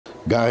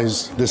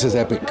Guys, this is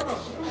epic.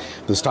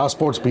 The Star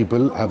Sports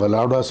people have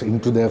allowed us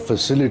into their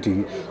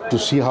facility to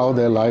see how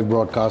their live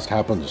broadcast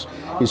happens,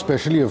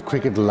 especially of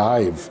Cricket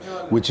Live,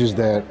 which is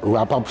their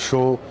wrap-up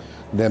show,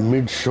 their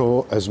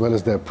mid-show, as well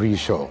as their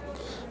pre-show.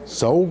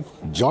 So,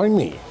 join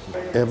me.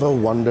 Ever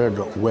wondered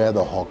where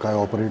the Hawkeye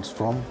operates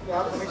from?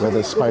 Where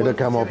the Spider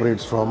Cam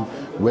operates from?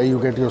 Where you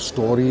get your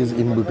stories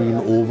in between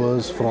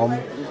overs from?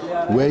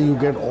 Where you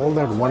get all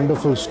that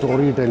wonderful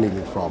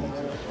storytelling from?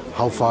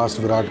 How fast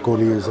Virat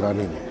Kohli is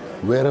running?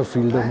 Where a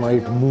fielder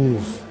might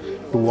move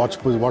to watch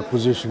what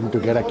position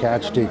to get a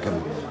catch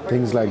taken?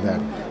 Things like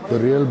that. The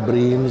real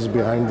brains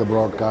behind the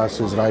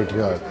broadcast is right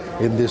here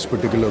in this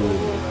particular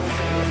room.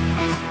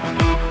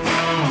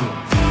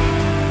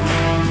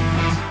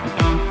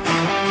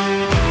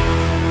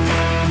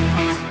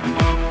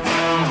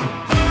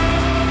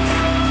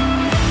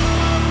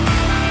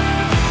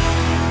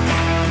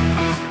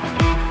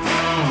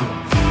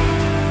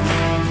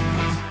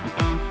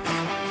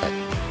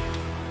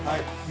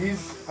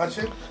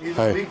 He's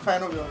a big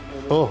fan of yours.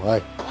 Oh, hi.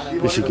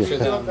 Hrishi K.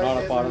 I'm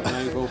not a part of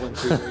 9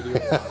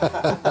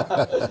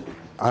 Radio.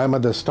 I'm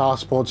at the Star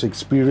Sports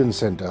Experience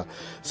Center.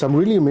 Some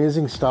really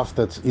amazing stuff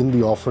that's in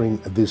the offering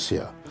this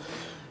year.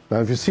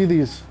 Now, if you see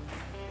these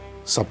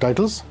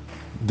subtitles,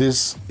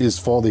 this is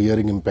for the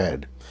hearing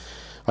impaired.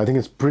 I think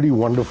it's pretty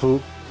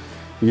wonderful.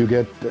 You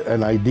get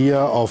an idea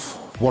of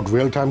what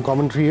real-time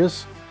commentary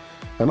is,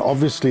 and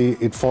obviously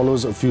it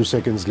follows a few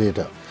seconds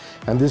later.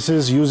 And this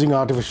is using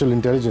artificial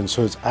intelligence,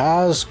 so it's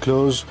as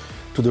close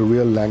to the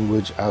real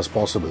language as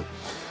possible.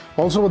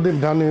 Also, what they've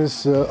done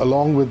is,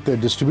 along with their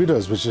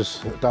distributors, which is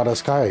Tata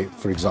Sky,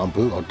 for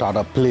example, or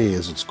Tata Play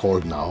as it's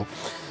called now,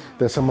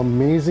 there's some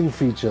amazing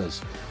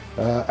features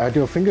at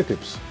your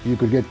fingertips. You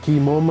could get key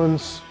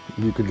moments,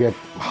 you could get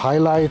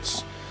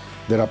highlights,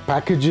 there are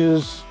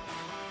packages,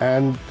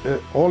 and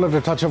all at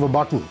the touch of a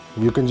button.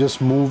 You can just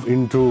move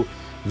into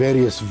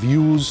various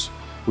views,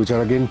 which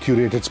are again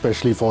curated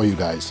specially for you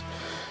guys.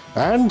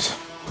 And,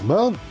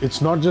 well,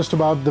 it's not just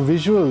about the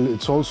visual,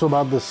 it's also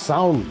about the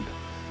sound.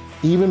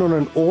 Even on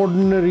an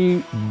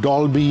ordinary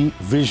Dolby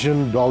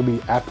Vision, Dolby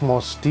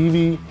Atmos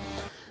TV,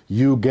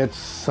 you get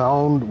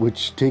sound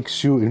which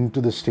takes you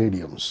into the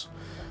stadiums.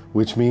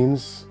 Which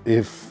means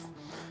if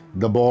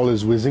the ball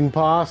is whizzing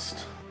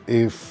past,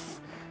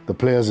 if the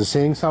players are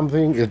saying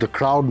something, if the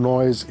crowd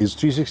noise is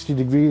 360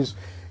 degrees,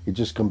 it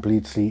just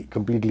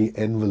completely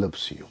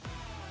envelopes you.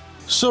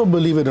 So,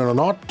 believe it or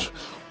not,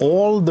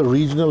 all the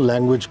regional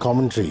language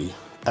commentary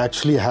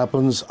actually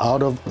happens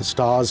out of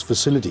Star's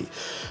facility,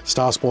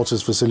 Star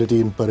Sports'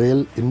 facility in Parel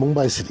in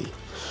Mumbai City.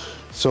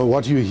 So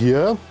what you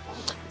hear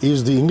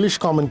is the English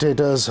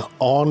commentators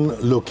on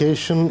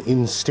location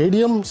in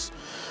stadiums,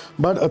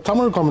 but a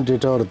Tamil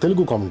commentator or a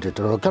Telugu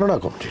commentator or a Kannada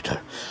commentator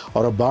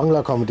or a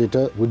Bangla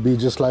commentator would be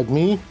just like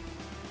me,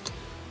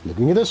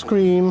 looking at the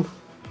screen,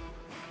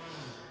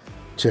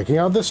 checking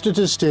out the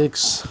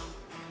statistics.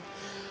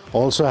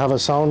 Also have a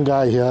sound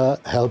guy here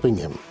helping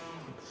him.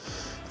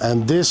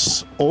 And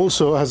this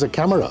also has a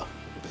camera.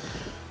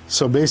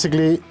 So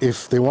basically,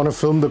 if they want to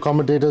film the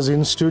commentators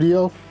in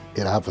studio,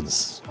 it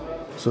happens.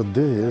 So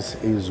this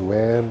is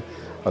where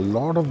a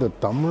lot of the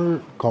Tamil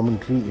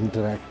commentary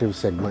interactive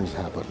segments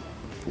happen.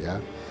 Yeah,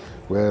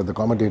 where the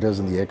commentators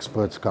and the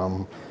experts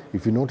come.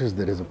 If you notice,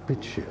 there is a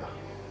pitch here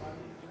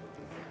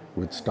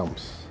with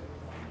stumps.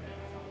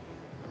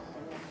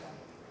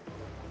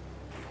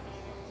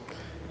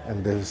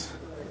 And there's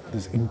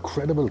this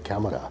incredible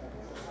camera,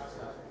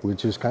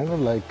 which is kind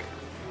of like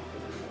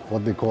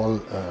what they call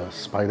a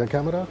spider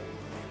camera,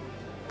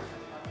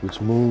 which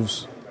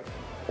moves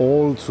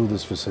all through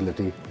this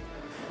facility.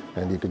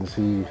 And you can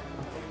see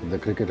the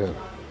cricketer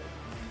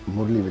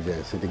Murli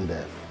Vijay sitting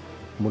there.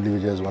 Murli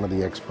Vijay is one of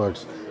the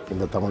experts in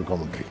the Tamil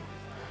commentary.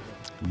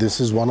 This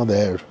is one of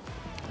their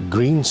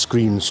green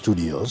screen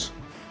studios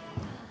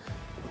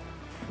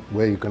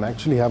where you can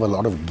actually have a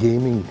lot of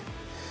gaming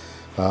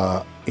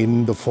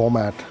in the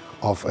format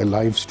of a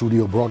live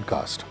studio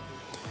broadcast.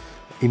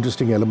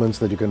 Interesting elements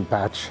that you can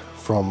patch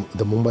from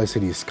the Mumbai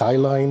city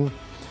skyline.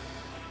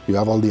 You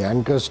have all the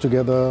anchors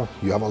together,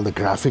 you have all the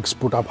graphics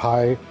put up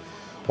high.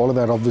 All of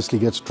that obviously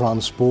gets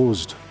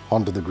transposed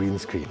onto the green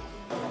screen.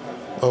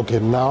 Okay,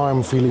 now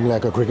I'm feeling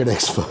like a cricket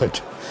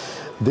expert.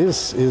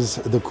 This is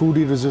the coup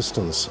de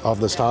resistance of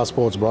the Star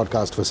Sports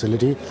broadcast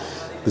facility.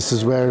 This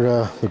is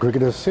where the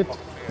cricketers sit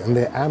and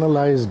they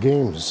analyze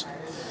games.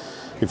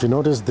 If you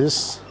notice,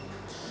 this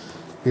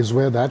is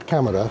where that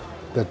camera,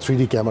 that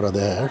 3D camera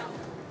there,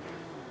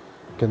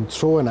 can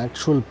throw an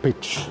actual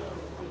pitch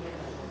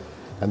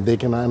and they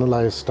can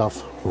analyze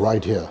stuff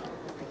right here.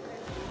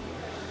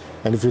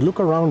 And if you look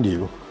around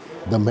you,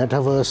 the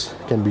metaverse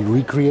can be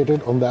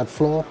recreated on that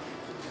floor.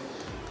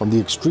 On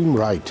the extreme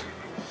right,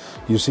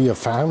 you see a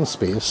fan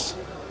space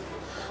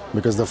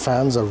because the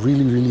fans are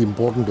really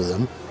important to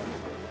them.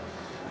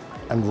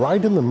 And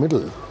right in the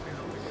middle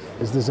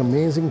is this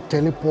amazing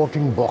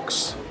teleporting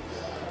box.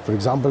 For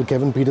example,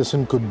 Kevin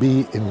Peterson could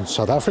be in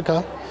South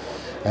Africa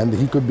and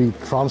he could be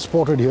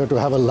transported here to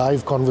have a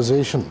live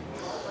conversation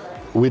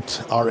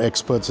with our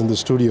experts in the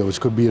studio, which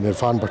could be an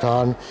Irfan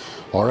Pathan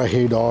or a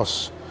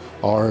Haydos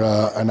or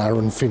an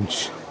Aaron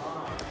Finch.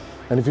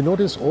 And if you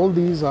notice, all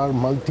these are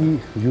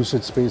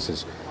multi-usage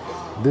spaces.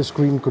 This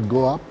screen could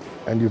go up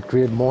and you'd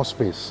create more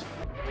space.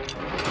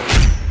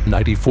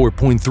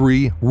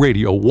 94.3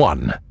 Radio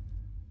 1.